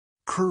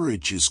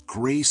Courage is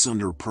grace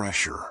under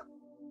pressure.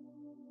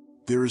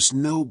 There is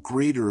no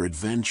greater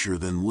adventure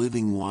than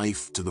living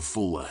life to the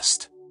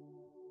fullest.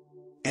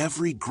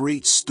 Every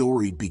great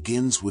story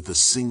begins with a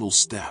single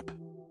step.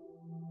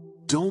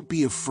 Don't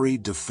be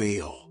afraid to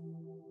fail.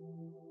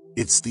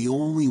 It's the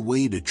only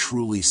way to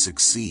truly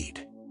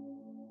succeed.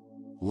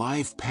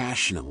 Live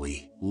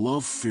passionately,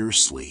 love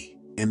fiercely,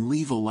 and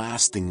leave a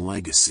lasting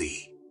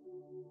legacy.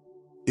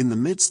 In the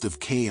midst of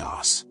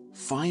chaos,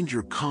 find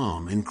your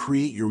calm and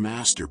create your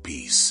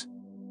masterpiece.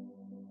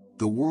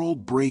 The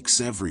world breaks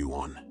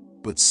everyone,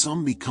 but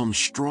some become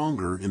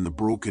stronger in the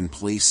broken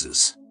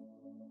places.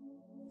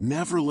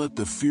 Never let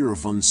the fear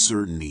of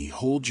uncertainty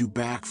hold you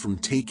back from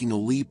taking a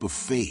leap of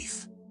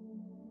faith.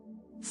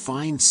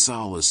 Find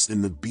solace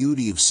in the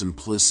beauty of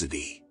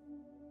simplicity.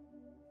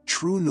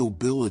 True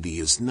nobility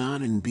is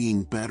not in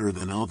being better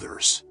than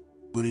others,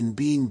 but in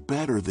being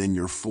better than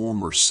your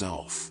former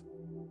self.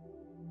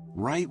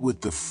 Write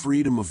with the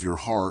freedom of your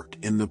heart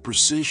and the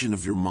precision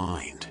of your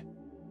mind.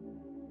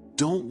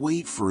 Don't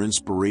wait for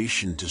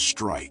inspiration to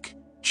strike,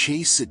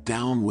 chase it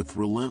down with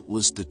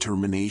relentless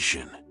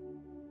determination.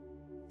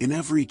 In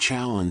every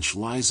challenge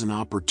lies an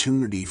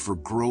opportunity for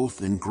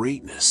growth and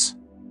greatness.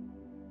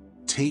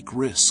 Take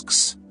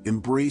risks,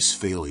 embrace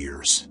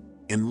failures,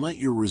 and let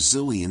your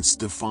resilience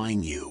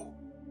define you.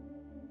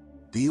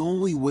 The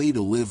only way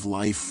to live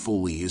life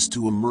fully is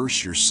to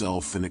immerse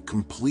yourself in it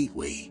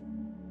completely.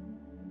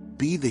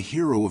 Be the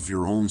hero of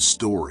your own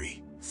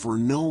story, for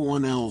no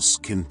one else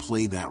can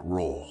play that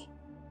role.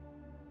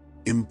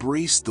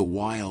 Embrace the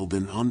wild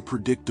and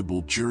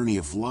unpredictable journey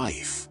of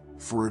life,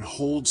 for it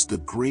holds the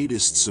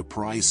greatest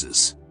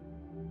surprises.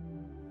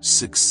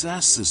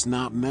 Success is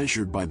not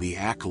measured by the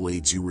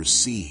accolades you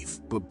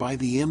receive, but by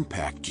the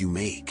impact you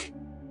make.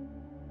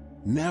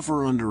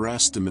 Never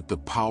underestimate the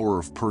power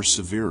of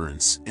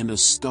perseverance and a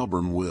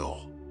stubborn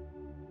will.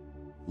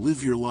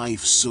 Live your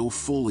life so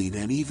fully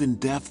that even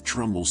death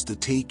trembles to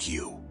take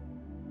you.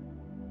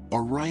 A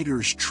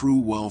writer's true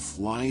wealth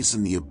lies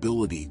in the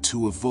ability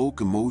to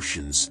evoke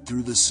emotions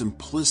through the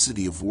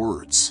simplicity of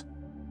words.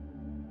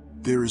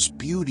 There is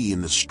beauty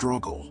in the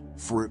struggle,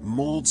 for it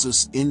molds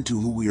us into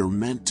who we are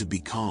meant to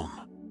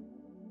become.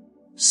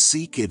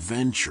 Seek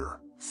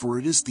adventure, for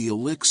it is the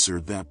elixir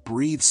that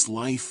breathes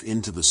life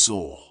into the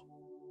soul.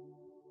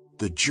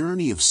 The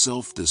journey of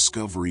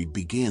self-discovery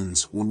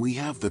begins when we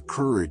have the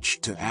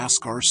courage to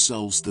ask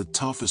ourselves the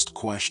toughest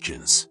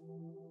questions.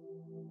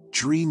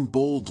 Dream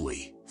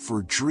boldly,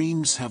 for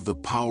dreams have the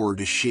power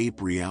to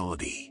shape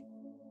reality.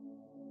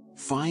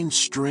 Find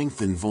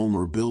strength in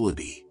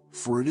vulnerability,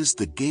 for it is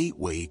the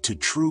gateway to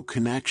true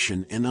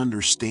connection and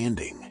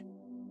understanding.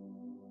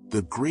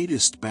 The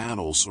greatest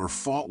battles are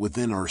fought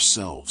within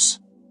ourselves,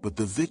 but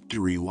the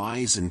victory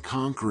lies in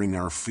conquering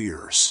our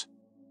fears.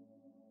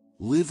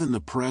 Live in the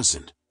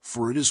present,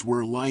 for it is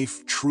where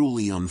life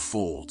truly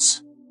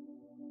unfolds.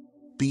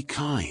 Be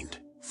kind,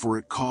 for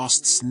it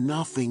costs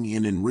nothing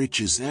and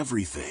enriches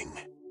everything.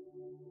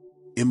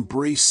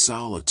 Embrace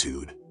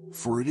solitude,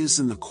 for it is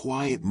in the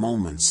quiet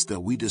moments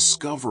that we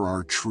discover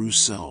our true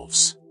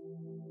selves.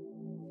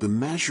 The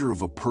measure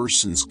of a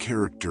person's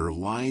character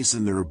lies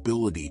in their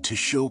ability to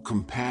show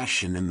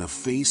compassion in the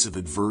face of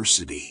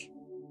adversity.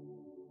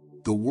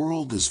 The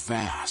world is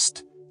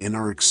vast, and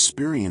our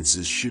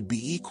experiences should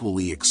be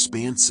equally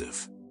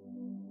expansive.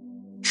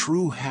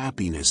 True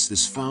happiness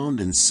is found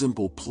in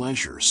simple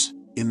pleasures,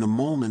 in the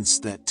moments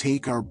that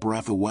take our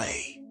breath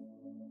away.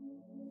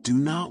 Do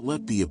not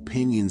let the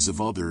opinions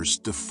of others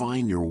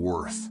define your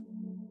worth.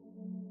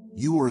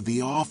 You are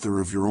the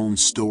author of your own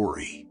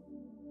story.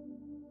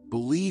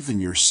 Believe in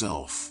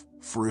yourself,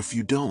 for if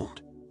you don't,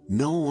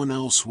 no one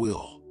else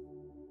will.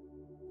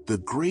 The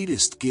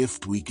greatest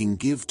gift we can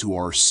give to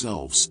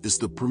ourselves is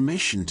the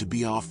permission to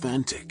be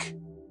authentic.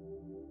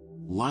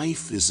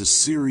 Life is a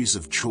series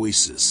of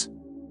choices.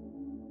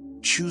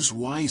 Choose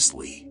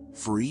wisely,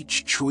 for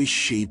each choice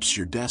shapes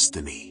your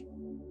destiny.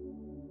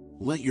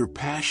 Let your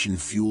passion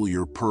fuel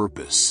your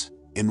purpose,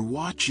 and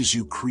watch as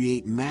you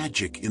create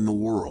magic in the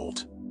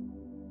world.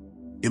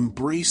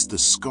 Embrace the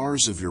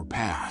scars of your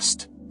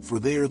past, for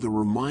they are the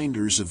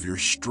reminders of your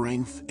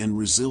strength and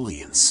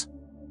resilience.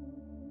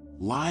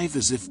 Live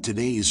as if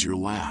today is your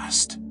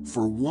last,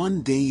 for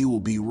one day you will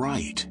be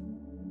right.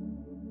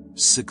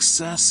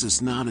 Success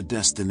is not a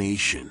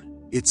destination,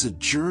 it's a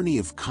journey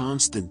of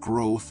constant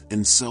growth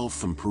and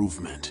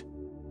self-improvement.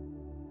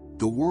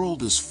 The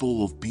world is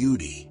full of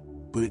beauty,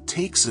 but it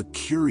takes a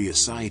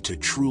curious eye to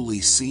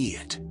truly see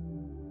it.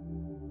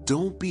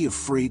 Don't be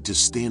afraid to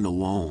stand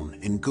alone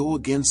and go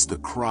against the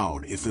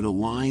crowd if it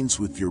aligns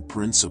with your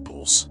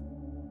principles.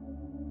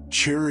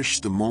 Cherish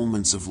the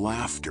moments of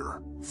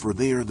laughter, for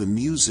they are the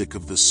music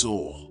of the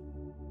soul.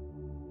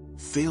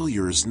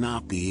 Failure is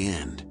not the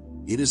end,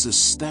 it is a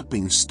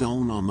stepping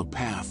stone on the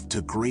path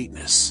to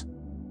greatness.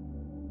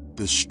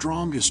 The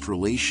strongest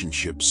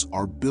relationships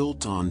are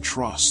built on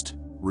trust,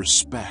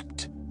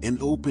 respect, and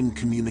open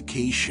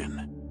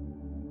communication.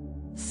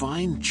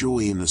 Find joy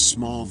in the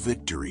small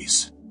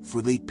victories,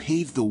 for they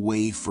pave the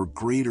way for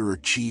greater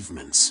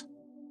achievements.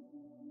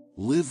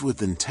 Live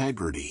with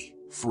integrity,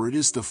 for it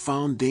is the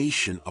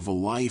foundation of a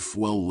life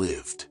well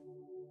lived.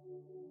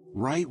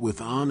 Write with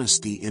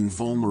honesty and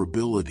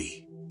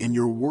vulnerability, and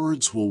your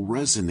words will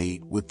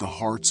resonate with the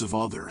hearts of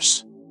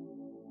others.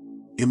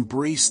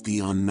 Embrace the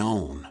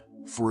unknown,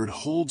 for it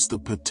holds the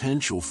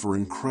potential for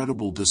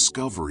incredible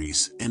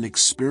discoveries and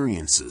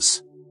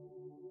experiences.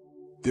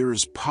 There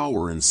is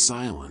power in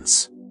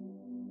silence.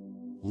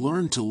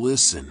 Learn to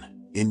listen,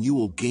 and you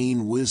will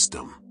gain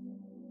wisdom.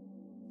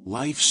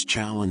 Life's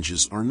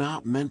challenges are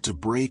not meant to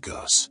break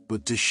us,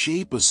 but to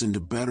shape us into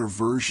better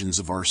versions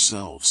of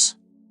ourselves.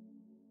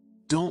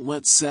 Don't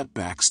let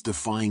setbacks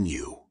define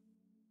you.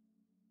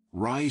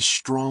 Rise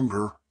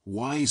stronger,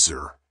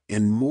 wiser,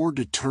 and more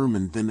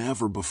determined than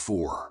ever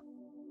before.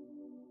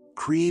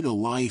 Create a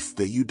life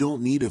that you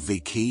don't need a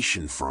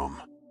vacation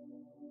from.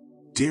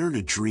 Dare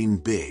to dream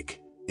big,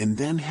 and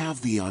then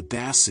have the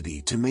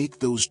audacity to make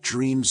those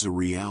dreams a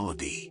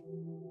reality.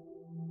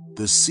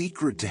 The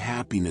secret to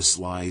happiness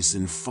lies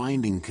in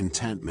finding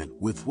contentment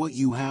with what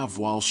you have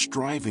while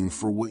striving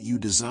for what you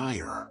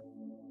desire.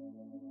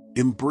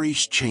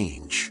 Embrace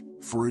change,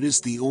 for it is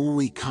the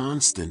only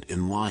constant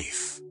in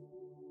life.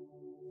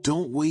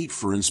 Don't wait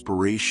for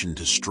inspiration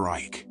to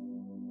strike.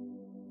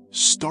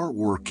 Start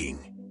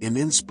working, and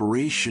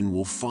inspiration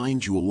will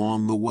find you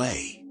along the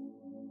way.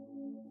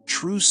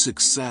 True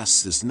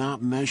success is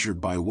not measured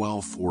by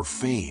wealth or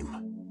fame,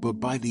 but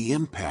by the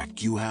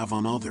impact you have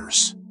on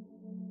others.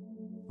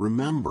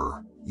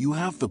 Remember, you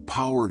have the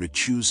power to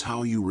choose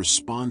how you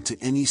respond to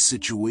any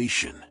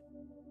situation.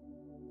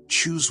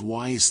 Choose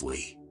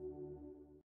wisely,